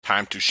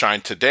Time to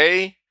Shine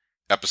Today,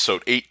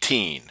 episode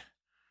 18.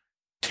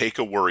 Take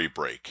a worry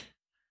break.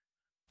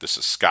 This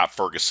is Scott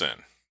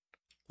Ferguson.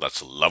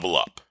 Let's level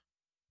up.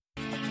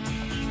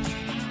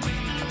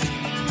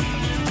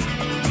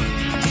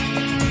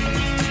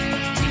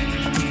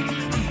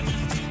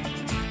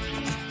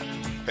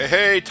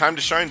 Hey, Time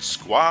to Shine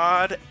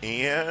squad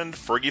and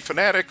Fergie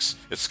fanatics.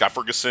 It's Scott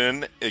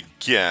Ferguson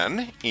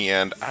again,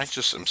 and I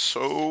just am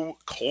so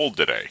cold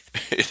today.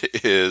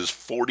 It is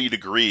 40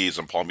 degrees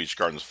in Palm Beach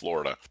Gardens,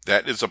 Florida.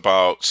 That is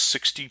about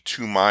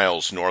 62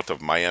 miles north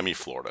of Miami,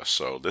 Florida.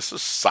 So this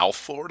is South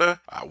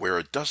Florida, where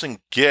it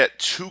doesn't get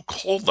too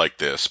cold like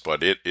this,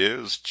 but it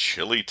is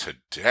chilly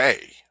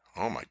today.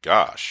 Oh my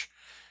gosh.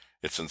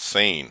 It's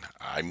insane.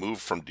 I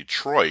moved from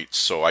Detroit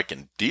so I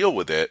can deal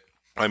with it.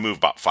 I moved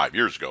about 5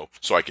 years ago,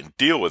 so I can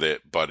deal with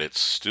it, but it's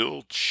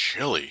still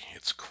chilly.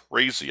 It's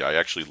crazy. I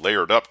actually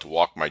layered up to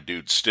walk my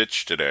dude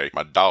Stitch today,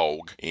 my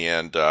dog,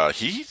 and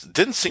he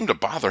didn't seem to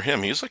bother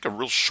him. He's like a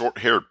real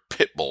short-haired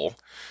pit bull,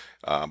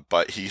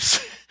 but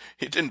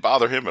it didn't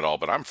bother him at all,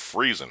 but I'm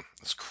freezing.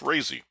 It's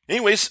crazy.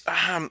 Anyways,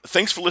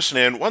 thanks for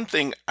listening. One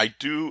thing I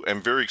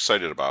am very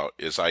excited about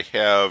is I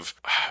have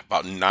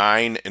about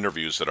 9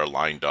 interviews that are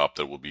lined up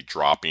that will be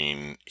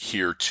dropping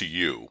here to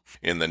you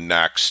in the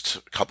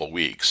next couple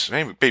weeks.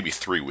 Maybe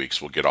 3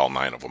 weeks we'll get all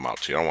 9 of them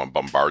out to you. I don't want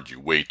to bombard you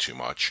way too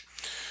much.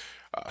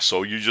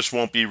 So you just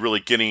won't be really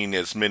getting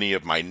as many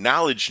of my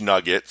knowledge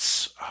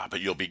nuggets, but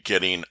you'll be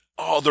getting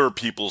other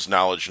people's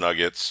knowledge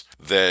nuggets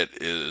that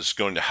is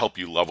going to help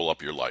you level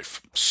up your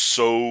life.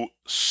 So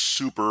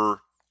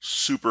super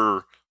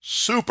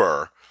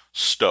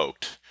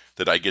stoked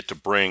that I get to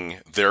bring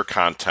their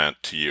content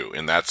to you.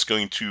 And that's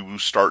going to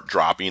start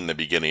dropping the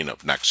beginning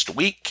of next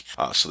week.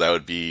 So that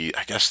would be,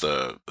 I guess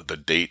the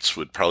dates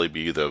would probably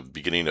be the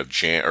beginning of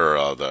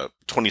the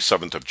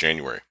 27th of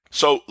January.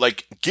 So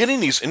like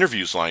getting these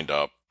interviews lined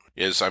up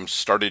is I'm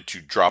started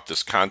to drop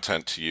this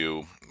content to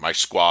you, my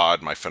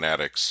squad, my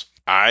fanatics.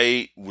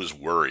 I was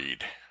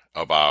worried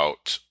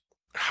about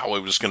how I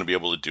was going to be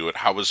able to do it,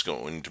 how I was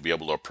going to be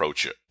able to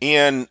approach it.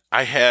 And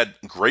I had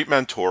great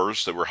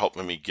mentors that were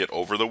helping me get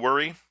over the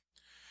worry,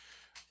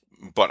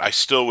 but I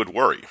still would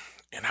worry.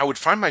 And I would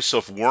find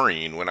myself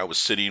worrying when I was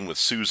sitting with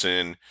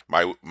Susan,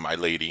 my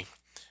lady,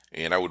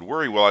 and I would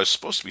worry, well, I was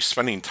supposed to be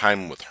spending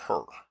time with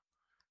her.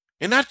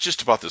 And not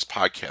just about this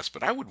podcast,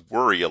 but I would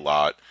worry a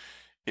lot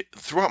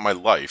throughout my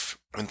life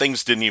when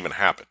things didn't even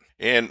happen.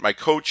 And my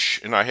coach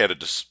and I had a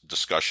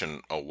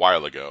discussion a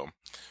while ago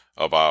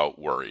about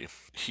worry.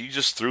 He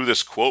just threw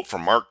this quote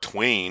from Mark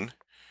Twain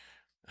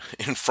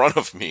in front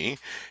of me,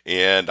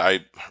 and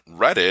I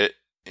read it,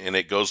 and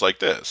it goes like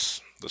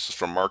this. This is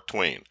from Mark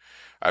Twain.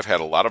 I've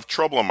had a lot of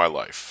trouble in my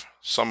life,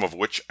 some of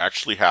which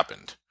actually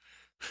happened.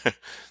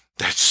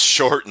 That's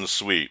short and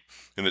sweet,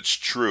 and it's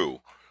true.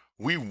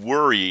 We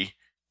worry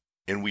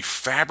and we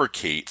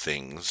fabricate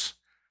things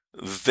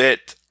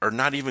that are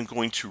not even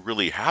going to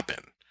really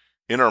happen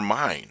in our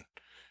mind.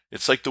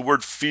 It's like the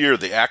word fear,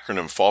 the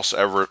acronym false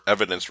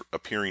evidence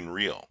appearing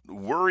real.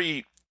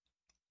 Worry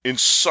in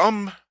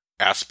some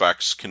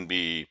aspects can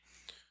be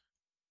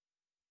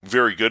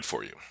very good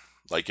for you.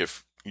 Like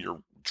if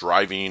you're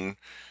driving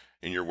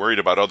and you're worried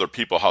about other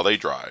people, how they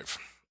drive,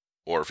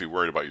 or if you're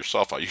worried about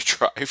yourself, how you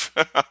drive.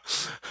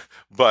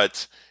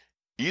 But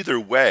either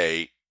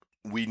way,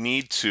 we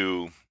need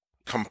to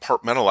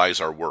compartmentalize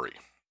our worry.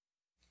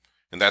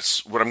 And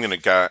that's what I'm going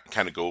to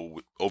kind of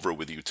go over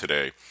with you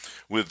today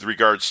with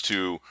regards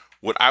to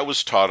what I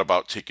was taught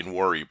about taking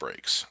worry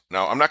breaks.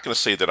 Now, I'm not going to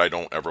say that I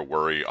don't ever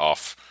worry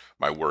off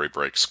my worry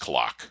breaks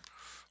clock.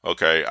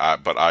 Okay,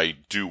 but I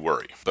do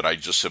worry. But I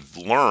just have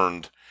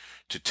learned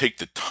to take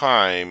the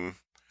time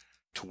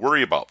to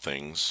worry about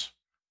things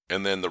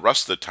and then the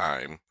rest of the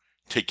time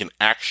take an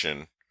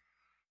action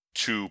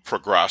to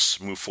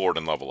progress, move forward,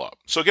 and level up.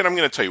 So again, I'm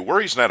going to tell you,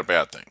 worry is not a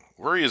bad thing.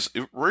 Worry is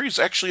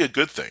actually a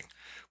good thing.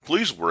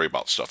 Please worry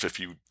about stuff. If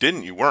you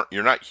didn't,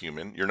 you're not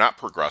human, you're not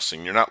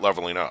progressing, you're not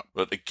leveling up.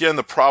 But again,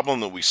 the problem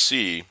that we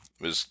see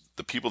is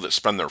the people that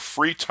spend their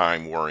free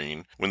time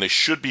worrying when they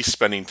should be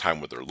spending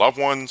time with their loved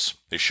ones,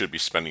 they should be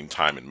spending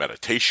time in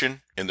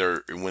meditation, and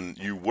when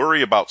you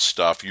worry about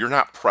stuff, you're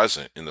not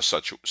present in the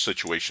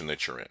situation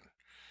that you're in.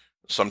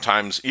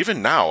 Sometimes,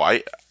 even now,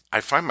 I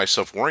find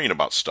myself worrying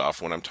about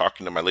stuff when I'm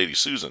talking to my lady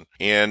Susan,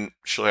 and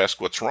she'll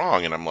ask what's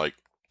wrong, and I'm like,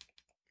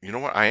 you know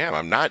what,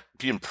 I'm not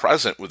being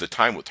present with the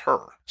time with her.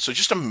 So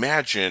just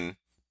imagine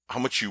how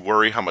much you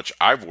worry, how much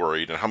I've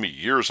worried, and how many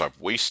years I've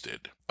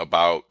wasted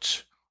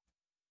about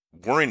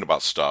worrying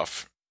about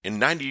stuff,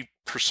 and 90%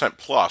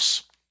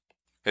 plus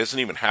hasn't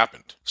even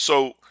happened.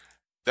 So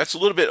that's a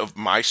little bit of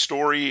my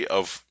story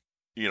of,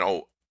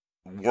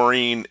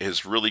 worrying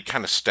has really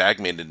kind of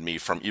stagnated me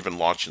from even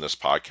launching this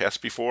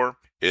podcast before.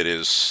 It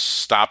has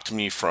stopped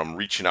me from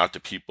reaching out to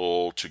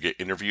people to get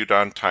interviewed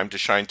on Time to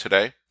Shine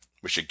Today,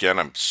 which again,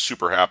 I'm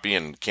super happy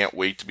and can't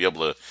wait to be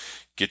able to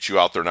get you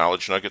out there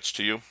knowledge nuggets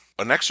to you.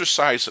 An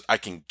exercise that I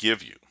can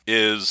give you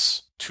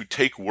is to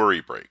take worry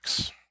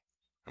breaks.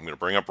 I'm going to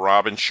bring up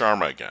Robin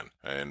Sharma again,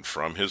 and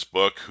from his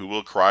book, Who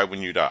Will Cry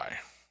When You Die?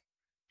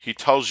 He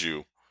tells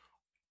you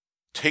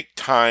take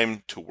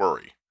time to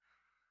worry,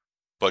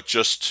 but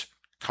just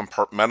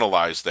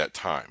compartmentalize that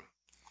time.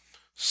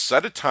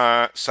 Set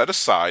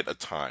aside a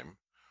time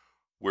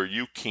where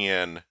you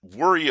can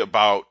worry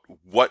about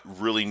what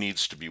really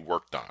needs to be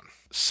worked on.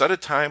 Set a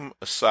time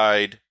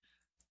aside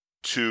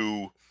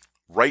to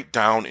write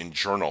down and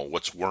journal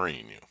what's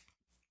worrying you.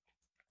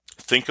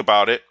 Think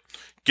about it.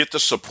 Get the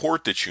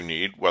support that you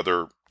need,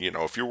 whether,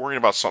 if you're worrying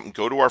about something,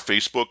 go to our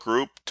Facebook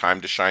group,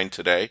 Time to Shine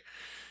Today,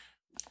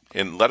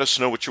 and let us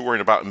know what you're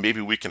worrying about, and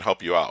maybe we can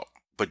help you out.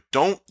 But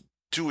don't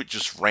do it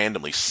just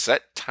randomly.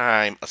 Set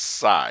time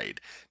aside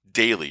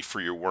daily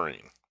for your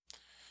worrying.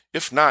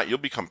 If not, you'll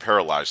become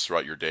paralyzed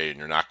throughout your day, and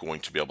you're not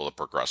going to be able to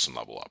progress and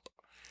level up.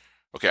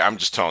 Okay, I'm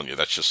just telling you,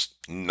 that's just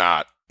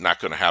not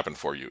going to happen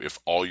for you if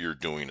all you're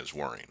doing is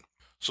worrying.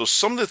 So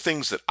some of the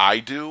things that I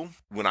do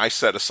when I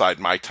set aside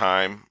my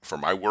time for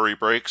my worry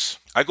breaks,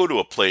 I go to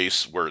a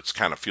place where it's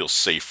kind of feels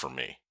safe for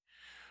me.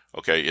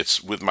 Okay,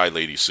 it's with my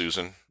lady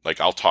Susan.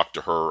 Like, I'll talk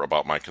to her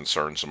about my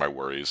concerns and my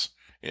worries.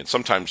 And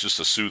sometimes just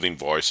a soothing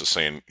voice is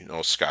saying,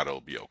 Scott,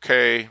 it'll be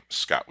okay.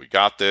 Scott, we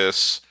got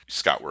this.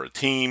 Scott, we're a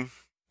team.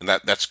 And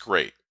that's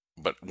great.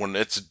 But when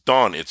it's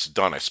done, it's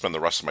done. I spend the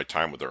rest of my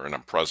time with her, and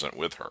I'm present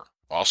with her.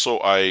 Also,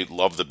 I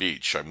love the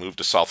beach. I moved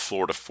to South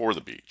Florida for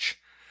the beach.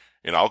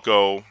 And I'll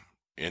go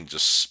and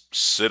just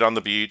sit on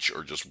the beach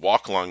or just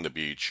walk along the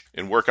beach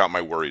and work out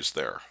my worries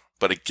there.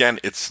 But again,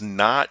 it's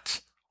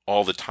not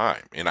all the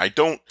time. And I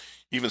don't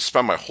even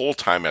spend my whole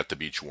time at the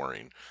beach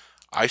worrying.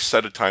 I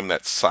set a time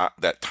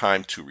that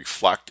time to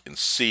reflect and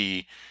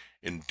see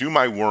and do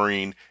my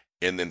worrying,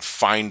 and then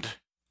find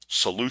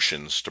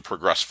solutions to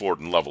progress forward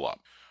and level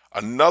up.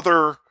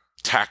 Another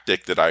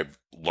tactic that I've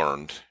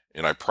learned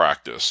and I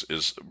practice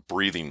is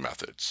breathing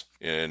methods.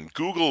 And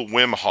Google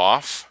Wim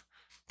Hof,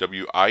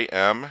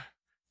 Wimhof.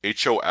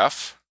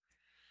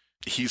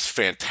 He's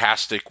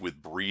fantastic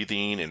with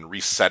breathing and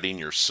resetting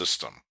your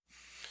system.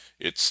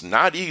 It's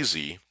not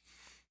easy,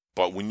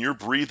 but when you're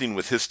breathing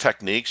with his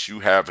techniques,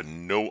 you have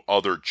no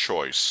other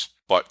choice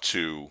but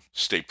to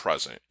stay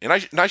present. And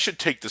I should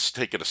take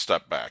it a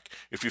step back.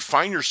 If you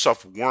find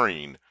yourself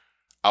worrying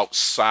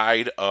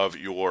outside of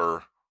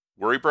your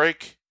worry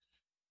break,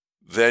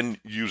 then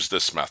use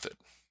this method.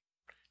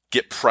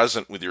 Get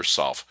present with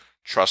yourself.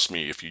 Trust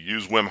me, if you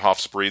use Wim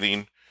Hof's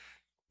breathing,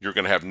 you're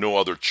going to have no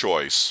other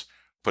choice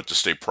but to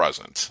stay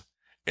present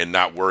and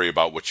not worry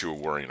about what you were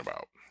worrying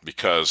about,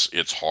 because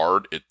it's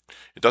hard. It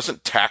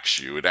doesn't tax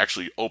you. It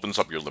actually opens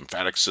up your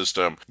lymphatic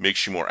system,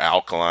 makes you more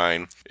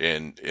alkaline,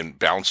 and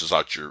balances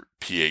out your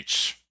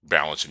pH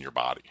balance in your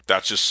body.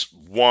 That's just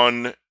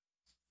one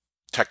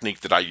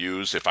technique that I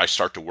use. If I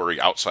start to worry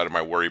outside of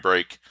my worry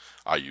break,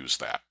 I use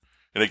that.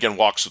 And again,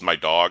 walks with my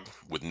dog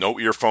with no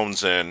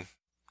earphones in.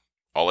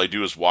 All I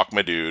do is walk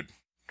my dude,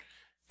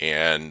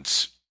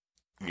 and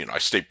I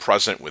stay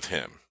present with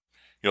him.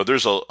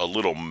 There's a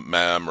little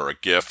meme or a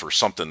GIF or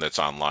something that's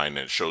online,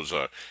 and it shows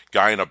a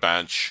guy on a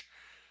bench,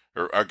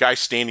 or a guy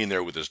standing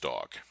there with his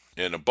dog.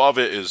 And above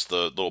it is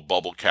the little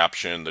bubble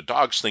caption. The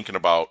dog's thinking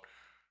about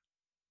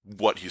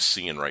what he's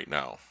seeing right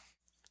now.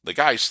 The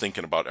guy's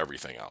thinking about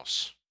everything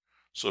else.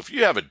 So if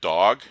you have a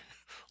dog,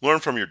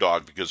 learn from your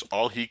dog, because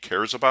all he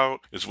cares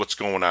about is what's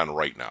going on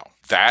right now.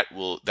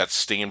 That's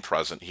staying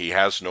present. He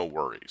has no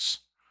worries.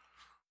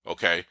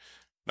 Okay?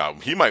 Now,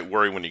 he might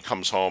worry when he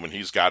comes home and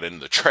he's got in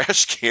the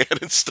trash can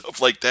and stuff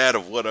like that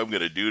of what I'm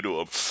going to do to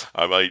him.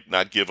 I might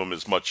not give him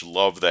as much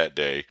love that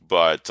day,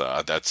 but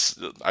I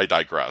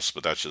digress,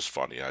 but that's just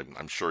funny.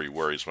 I'm sure he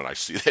worries when I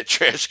see that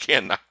trash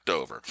can knocked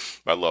over.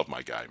 I love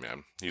my guy,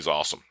 man. He's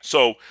awesome.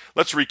 So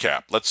let's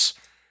recap. Let's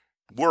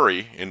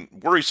worry, and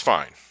worry's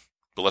fine,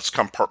 but let's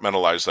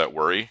compartmentalize that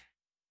worry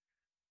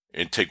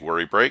and take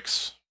worry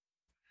breaks.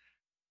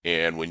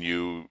 And when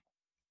you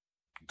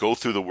go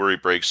through the worry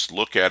breaks,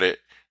 look at it.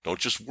 Don't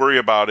just worry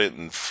about it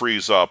and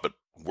freeze up, but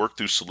work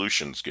through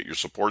solutions. Get your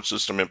support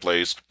system in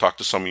place. Talk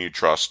to someone you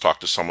trust. Talk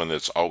to someone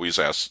that's always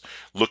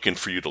looking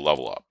for you to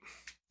level up.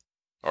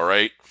 All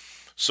right?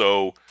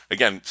 So,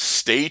 again,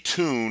 stay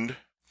tuned,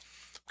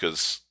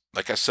 because,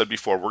 like I said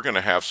before, we're going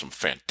to have some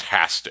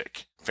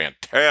fantastic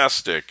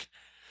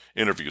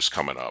interviews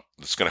coming up.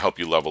 It's going to help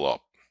you level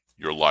up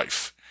your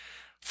life,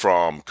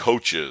 from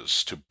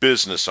coaches to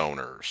business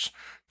owners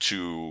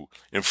to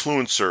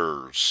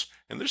influencers.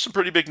 And there's some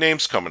pretty big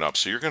names coming up,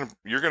 so you're gonna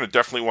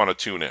definitely want to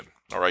tune in.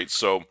 All right,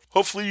 so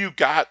hopefully you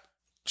got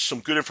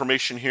some good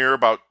information here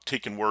about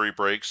taking worry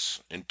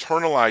breaks.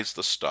 Internalize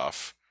the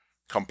stuff,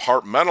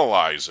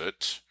 compartmentalize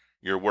it,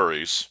 your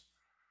worries.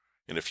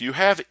 And if you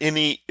have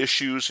any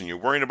issues and you're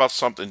worrying about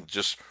something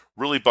just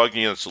really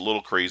bugging you that's a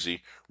little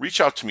crazy, reach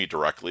out to me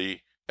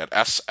directly at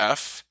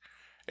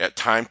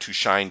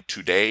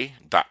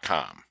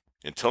sf@timetoshinetoday.com.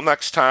 Until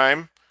next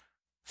time,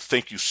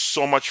 thank you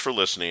so much for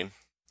listening.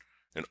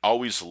 And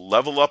always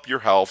level up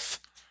your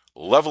health,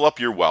 level up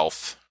your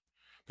wealth,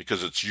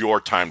 because it's your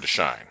time to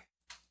shine.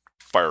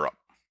 Fire up.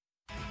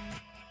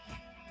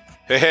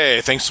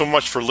 Hey, thanks so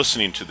much for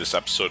listening to this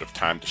episode of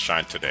Time to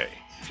Shine Today.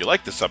 If you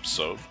like this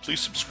episode,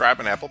 please subscribe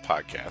on Apple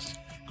Podcasts.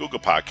 Google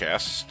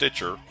Podcasts,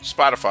 Stitcher,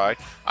 Spotify,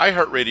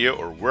 iHeartRadio,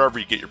 or wherever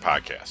you get your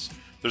podcasts.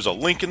 There's a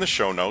link in the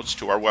show notes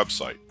to our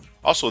website.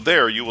 Also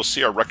there, you will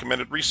see our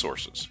recommended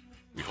resources.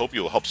 We hope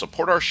you will help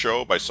support our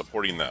show by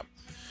supporting them.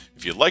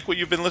 If you like what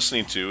you've been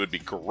listening to, it'd be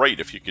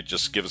great if you could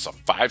just give us a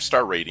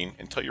 5-star rating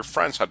and tell your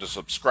friends how to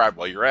subscribe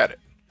while you're at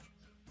it.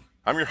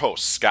 I'm your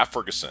host, Scott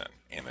Ferguson,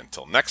 and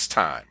until next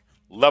time,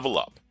 level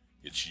up.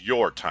 It's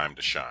your time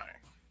to shine.